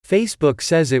Facebook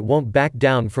says it won't back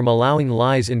down from allowing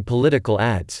lies in political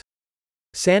ads.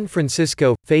 San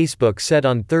Francisco, Facebook said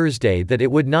on Thursday that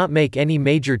it would not make any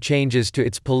major changes to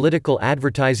its political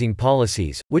advertising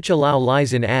policies, which allow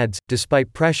lies in ads,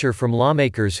 despite pressure from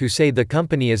lawmakers who say the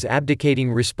company is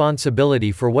abdicating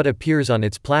responsibility for what appears on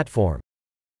its platform.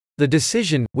 The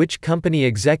decision, which company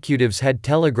executives had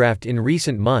telegraphed in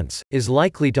recent months, is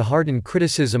likely to harden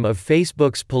criticism of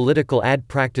Facebook's political ad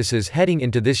practices heading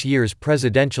into this year's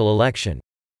presidential election.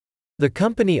 The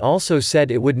company also said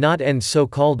it would not end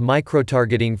so-called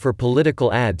microtargeting for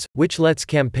political ads, which lets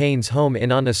campaigns home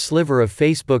in on a sliver of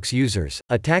Facebook's users,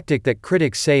 a tactic that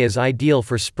critics say is ideal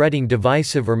for spreading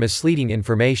divisive or misleading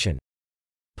information.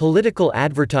 Political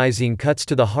advertising cuts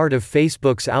to the heart of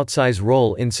Facebook's outsized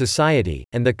role in society,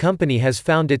 and the company has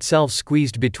found itself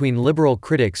squeezed between liberal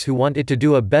critics who want it to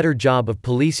do a better job of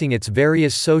policing its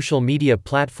various social media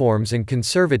platforms and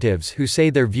conservatives who say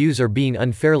their views are being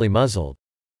unfairly muzzled.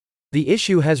 The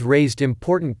issue has raised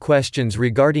important questions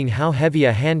regarding how heavy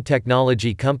a hand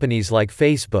technology companies like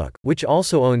Facebook, which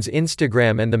also owns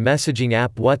Instagram and the messaging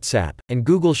app WhatsApp, and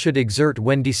Google should exert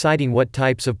when deciding what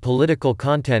types of political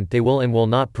content they will and will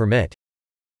not permit.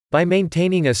 By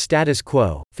maintaining a status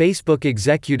quo, Facebook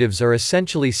executives are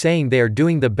essentially saying they are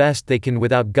doing the best they can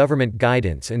without government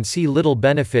guidance and see little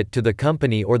benefit to the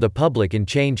company or the public in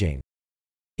changing.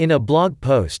 In a blog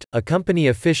post, a company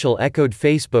official echoed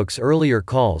Facebook's earlier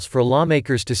calls for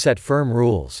lawmakers to set firm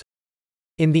rules.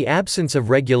 In the absence of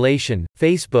regulation,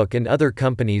 Facebook and other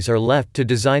companies are left to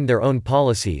design their own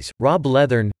policies. Rob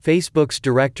Leathern, Facebook's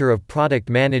director of product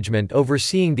management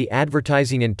overseeing the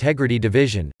Advertising Integrity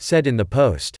Division, said in the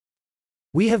post,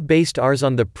 "We have based ours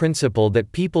on the principle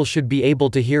that people should be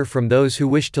able to hear from those who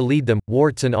wish to lead them,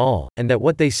 warts and all, and that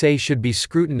what they say should be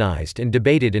scrutinized and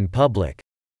debated in public."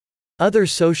 Other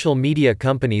social media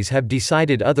companies have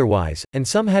decided otherwise, and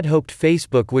some had hoped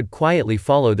Facebook would quietly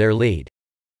follow their lead.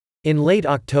 In late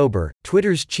October,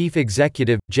 Twitter's chief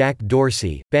executive, Jack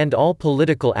Dorsey, banned all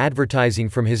political advertising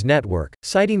from his network,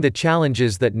 citing the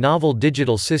challenges that novel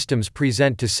digital systems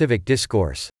present to civic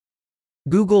discourse.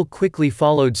 Google quickly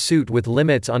followed suit with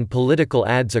limits on political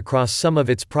ads across some of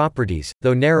its properties,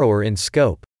 though narrower in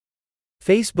scope.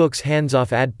 Facebook's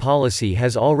hands-off ad policy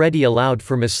has already allowed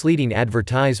for misleading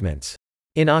advertisements.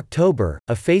 In October,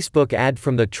 a Facebook ad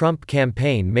from the Trump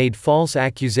campaign made false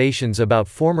accusations about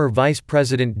former Vice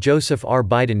President Joseph R.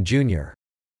 Biden Jr.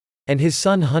 and his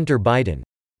son Hunter Biden.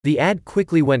 The ad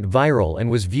quickly went viral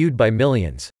and was viewed by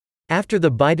millions. After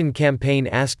the Biden campaign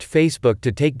asked Facebook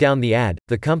to take down the ad,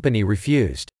 the company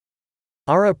refused.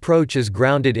 "Our approach is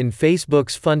grounded in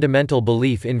Facebook's fundamental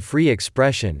belief in free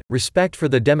expression, respect for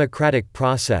the democratic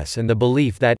process and the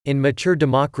belief that, in mature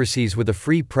democracies with a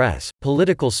free press,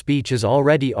 political speech is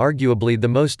already arguably the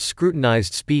most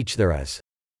scrutinized speech there is."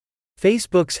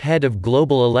 Facebook's head of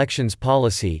global elections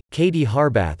policy, Katie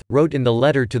Harbath, wrote in the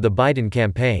letter to the Biden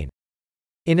campaign.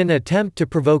 In an attempt to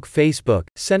provoke Facebook,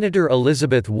 Senator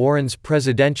Elizabeth Warren's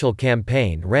presidential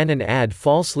campaign ran an ad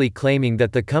falsely claiming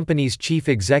that the company's chief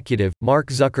executive, Mark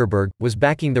Zuckerberg, was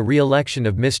backing the re-election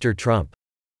of Mr. Trump.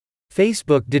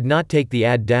 Facebook did not take the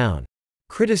ad down.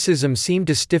 Criticism seemed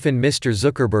to stiffen Mr.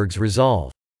 Zuckerberg's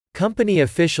resolve. Company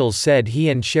officials said he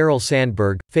and Sheryl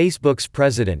Sandberg, Facebook's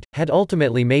president, had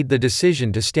ultimately made the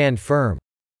decision to stand firm.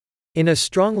 In a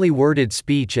strongly worded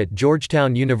speech at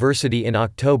Georgetown University in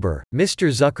October,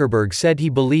 Mr. Zuckerberg said he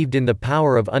believed in the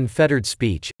power of unfettered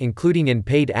speech, including in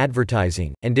paid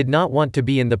advertising, and did not want to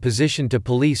be in the position to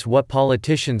police what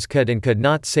politicians could and could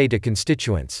not say to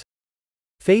constituents.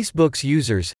 Facebook's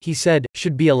users, he said,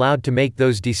 should be allowed to make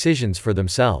those decisions for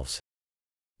themselves.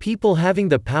 People having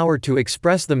the power to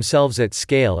express themselves at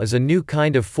scale is a new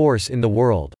kind of force in the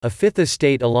world, a fifth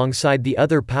estate alongside the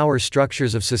other power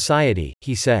structures of society,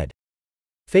 he said.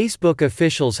 Facebook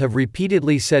officials have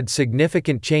repeatedly said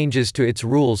significant changes to its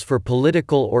rules for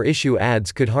political or issue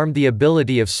ads could harm the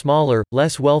ability of smaller,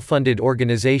 less well-funded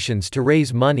organizations to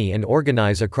raise money and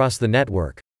organize across the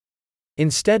network.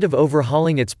 Instead of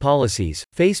overhauling its policies,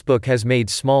 Facebook has made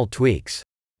small tweaks.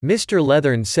 Mr.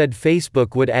 Leathern said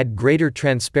Facebook would add greater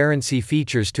transparency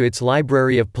features to its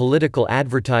library of political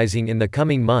advertising in the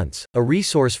coming months, a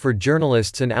resource for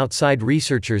journalists and outside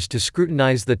researchers to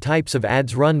scrutinize the types of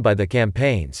ads run by the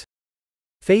campaigns.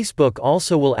 Facebook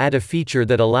also will add a feature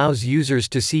that allows users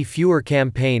to see fewer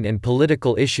campaign and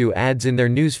political issue ads in their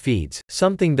news feeds,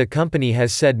 something the company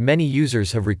has said many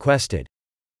users have requested.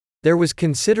 There was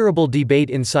considerable debate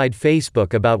inside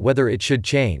Facebook about whether it should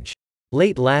change.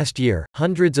 Late last year,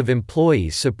 hundreds of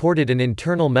employees supported an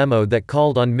internal memo that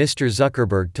called on Mr.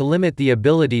 Zuckerberg to limit the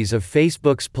abilities of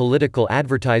Facebook's political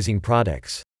advertising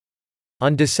products.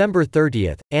 On December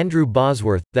 30, Andrew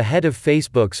Bosworth, the head of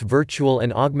Facebook's virtual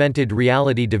and augmented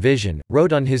reality division,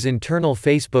 wrote on his internal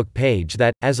Facebook page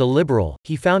that, as a liberal,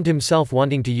 he found himself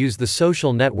wanting to use the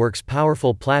social network's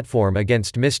powerful platform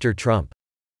against Mr. Trump.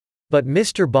 But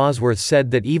Mr. Bosworth said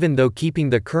that even though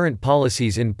keeping the current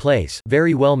policies in place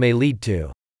very well may lead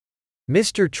to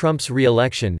Mr. Trump's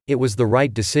re-election, it was the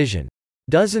right decision.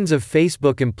 Dozens of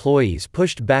Facebook employees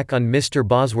pushed back on Mr.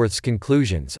 Bosworth's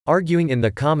conclusions, arguing in the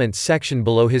comments section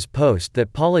below his post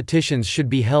that politicians should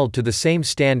be held to the same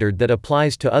standard that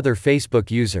applies to other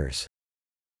Facebook users.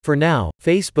 For now,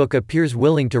 Facebook appears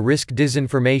willing to risk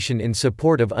disinformation in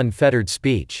support of unfettered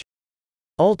speech.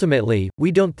 Ultimately,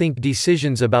 we don't think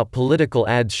decisions about political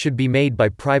ads should be made by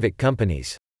private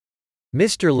companies.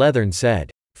 Mr. Leathern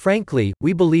said. Frankly,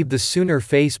 we believe the sooner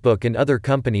Facebook and other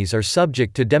companies are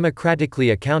subject to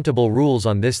democratically accountable rules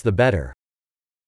on this the better.